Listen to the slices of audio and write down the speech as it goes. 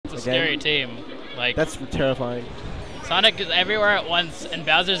scary team. Like, that's terrifying. Sonic is everywhere at once, and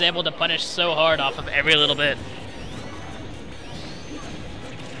Bowser's able to punish so hard off of every little bit.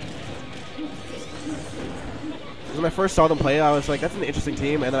 When I first saw them play, I was like, that's an interesting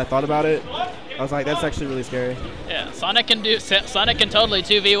team, and then I thought about it. I was like, that's actually really scary. Yeah, Sonic can totally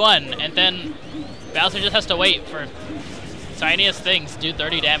 2v1, and then Bowser just has to wait for tiniest things, do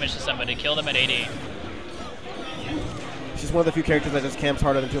 30 damage to somebody, kill them at 80. He's just one of the few characters that just camps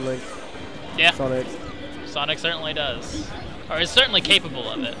harder than Toon Link. Yeah. Sonic. Sonic certainly does. Or is certainly capable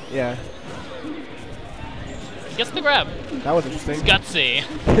of it. Yeah. Gets the grab. That was interesting. It's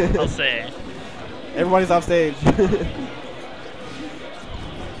gutsy, I'll say. Everybody's off stage.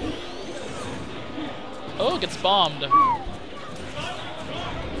 Oh, gets bombed.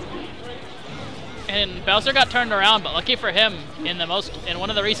 And Bowser got turned around, but lucky for him, in one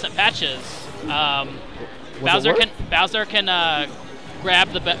of the recent patches, Bowser can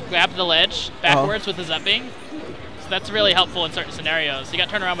grab the ledge backwards with his up B. So that's really helpful in certain scenarios. He got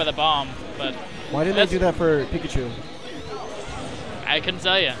turned around with a bomb, but why didn't they do that for Pikachu? I couldn't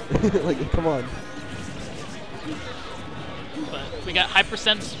tell you. Like, come on. But we got high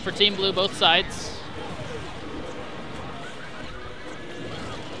percents for Team Blue both sides.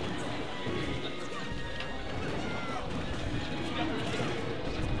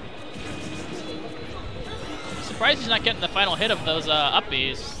 Surprised he's not getting the final hit of those up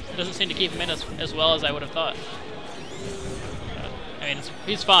Bs. Doesn't seem to keep him in as well as I would have thought. I mean,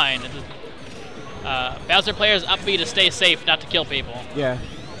 he's fine. Bowser players up B to stay safe, not to kill people. Yeah.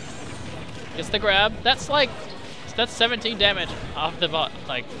 Gets the grab. That's 17 damage off the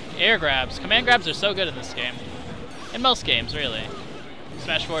air grabs. Command grabs are so good in this game. In most games, really.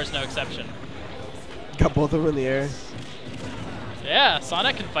 Smash 4 is no exception. Got both of them in the air. Yeah,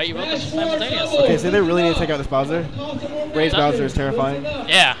 Sonic can fight you both simultaneously. Okay, so they really need to take out this Bowser. Ray's Bowser is terrifying.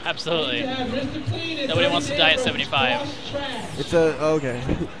 Yeah, absolutely. Nobody wants to die at 75. It's okay.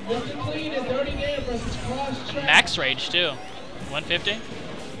 Max Rage, too. 150.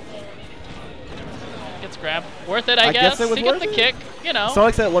 Gets grabbed. Worth it, I guess. It was you worth get the it. kick, you know.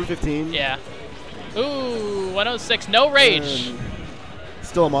 Sonic's at 115. Yeah. Ooh, 106. No rage.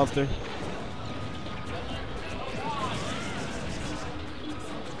 Still a monster.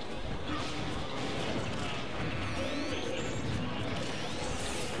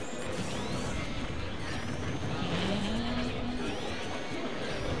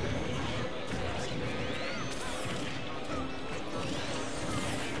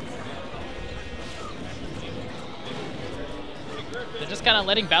 They're just kind of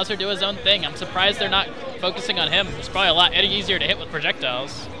letting Bowser do his own thing. I'm surprised they're not focusing on him. It's probably a lot easier to hit with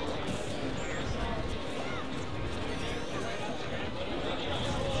projectiles.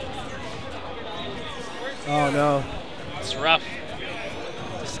 Oh no. It's rough.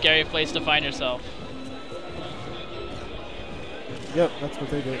 It's a scary place to find yourself. Yep, that's what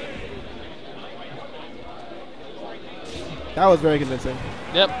they did. That was very convincing.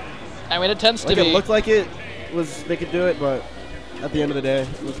 Yep. I mean, it tends to be. It looked like they could do it, but at the end of the day,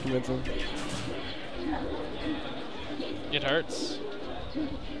 it was convincing. It hurts.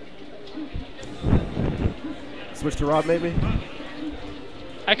 Switch to Rob, maybe?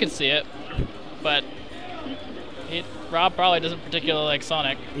 I could see it, but Rob probably doesn't particularly like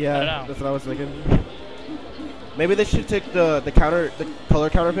Sonic. Yeah, I don't know. That's what I was thinking. Maybe they should take the color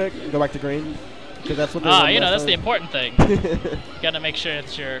counter pick and go back to green, because that's what they want. That's the important thing. Got to make sure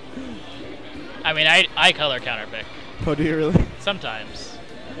it's your. I mean, I color counter pick. Oh, do you really? Sometimes,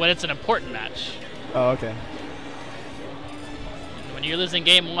 when it's an important match. Oh, okay. When you're losing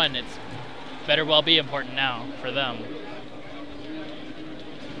game 1, it's better well be important now for them.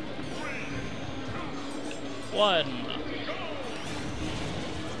 1.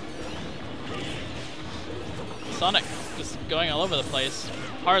 Sonic just going all over the place.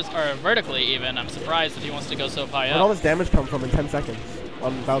 Or vertically even. I'm surprised that he wants to go so high up. Where'd all this damage come from in 10 seconds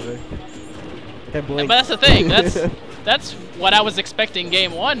on Bowser? Okay, but that's the thing. That's what I was expecting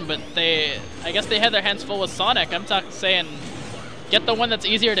game 1, but I guess they had their hands full with Sonic. I'm saying get the one that's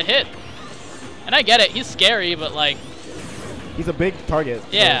easier to hit. And I get it. He's scary, but like... He's a big target.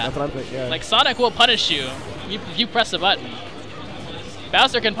 Yeah. So that's what I'm thinking. Yeah. Like, Sonic will punish you if you press a button.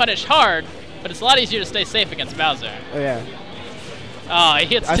 Bowser can punish hard, but it's a lot easier to stay safe against Bowser. Oh, yeah. Oh, he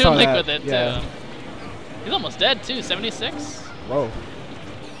hits Toon Link with it, yeah. too. He's almost dead, too. 76? Whoa.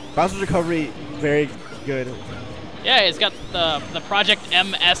 Bowser's recovery, very good. Yeah, he's got the Project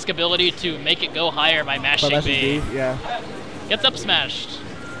M-esque ability to make it go higher by mashing B. Yeah. Gets up smashed.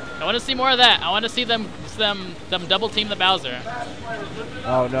 I want to see more of that. I want to see them double team the Bowser.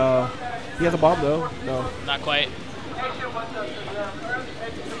 Oh no. He has a bomb though. No. Not quite.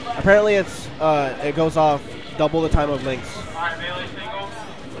 Apparently, it goes off double the time of Link's.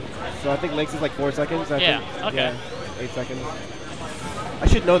 So I think Link's is like 4 seconds. Okay. Yeah, 8 seconds. I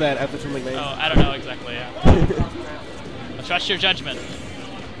should know that after Toon Link main. Oh, I don't know exactly. Yeah. I trust your judgment.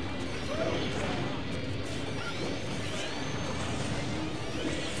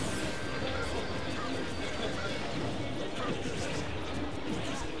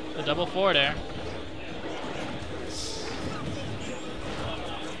 The double forward air.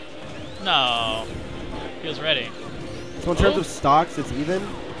 No. He was ready. So in terms of stocks, it's even,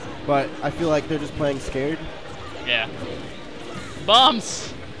 but I feel like they're just playing scared. Yeah.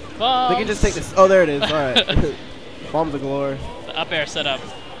 Bombs! Bombs! They can just take this. Oh, there it is. All right. Bombs galore. The up air setup,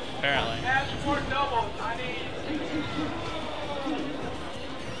 apparently.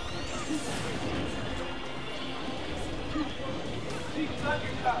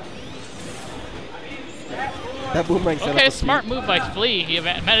 That boomerang setup. Okay, smart move by Flea. He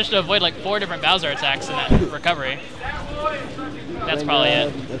managed to avoid like 4 different Bowser attacks in that recovery. That's probably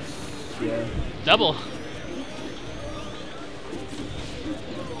it. Yeah. Double.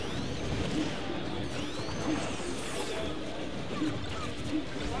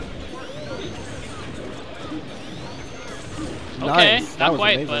 Okay, Nice. not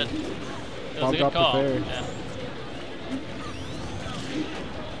quite, amazing. but it was Bomb a good drop to call. fair. Yeah.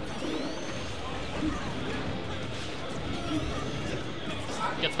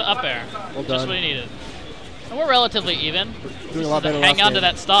 Gets the up air. Well Just done. what he needed. And we're relatively even. Doing a lot better Hang last on to game.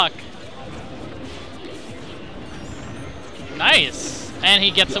 that stock. Nice. And he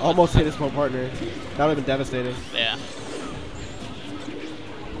gets it. Almost hit his small partner. That would have been devastating. Yeah.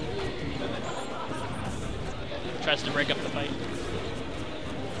 Tries to break up the fight.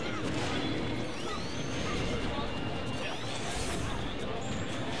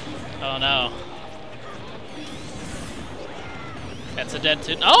 Oh no. That's a dead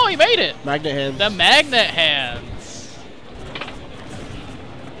tune. Oh, he made it! Magnet hands. The magnet hands.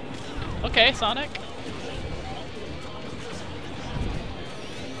 Okay, Sonic.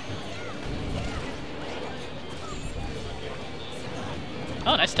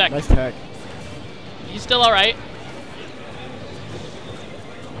 Oh, nice tech. Nice tech. He's still alright.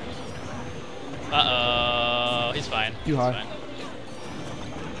 Uh-oh. He's fine. Too high. Fine.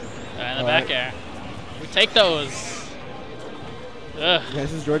 And the back air. We take those. Ugh. Yeah,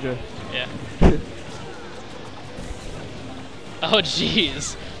 this is Georgia. Yeah. Oh,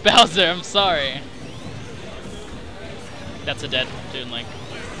 jeez. Bowser, I'm sorry. That's a dead Toon Link.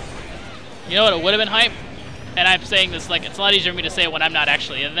 You know what? It would have been hype. And I'm saying this like it's a lot easier for me to say when I'm not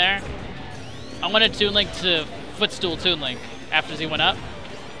actually in there. I wanted Toon Link to footstool Toon Link after he went up.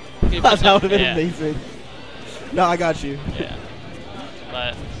 That would have been amazing. No, I got you. Yeah.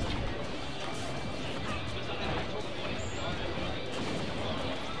 But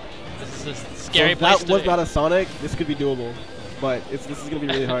this is a scary place If to that was be. not a Sonic, this could be doable. But this is going to be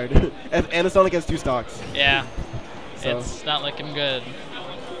really hard. And the Sonic has 2 stocks. Yeah. So. It's not looking good.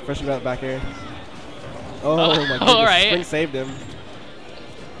 Freshman about back air. Oh my goodness. All right. Spring saved him.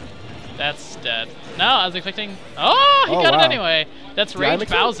 That's dead. No, I was expecting. Oh, he got it anyway. That's Rage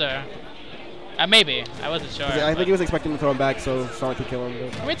Bowser. Maybe. I wasn't sure. I think he was expecting to throw him back so Sonic could kill him.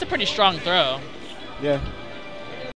 But. I mean, it's a pretty strong throw. Yeah.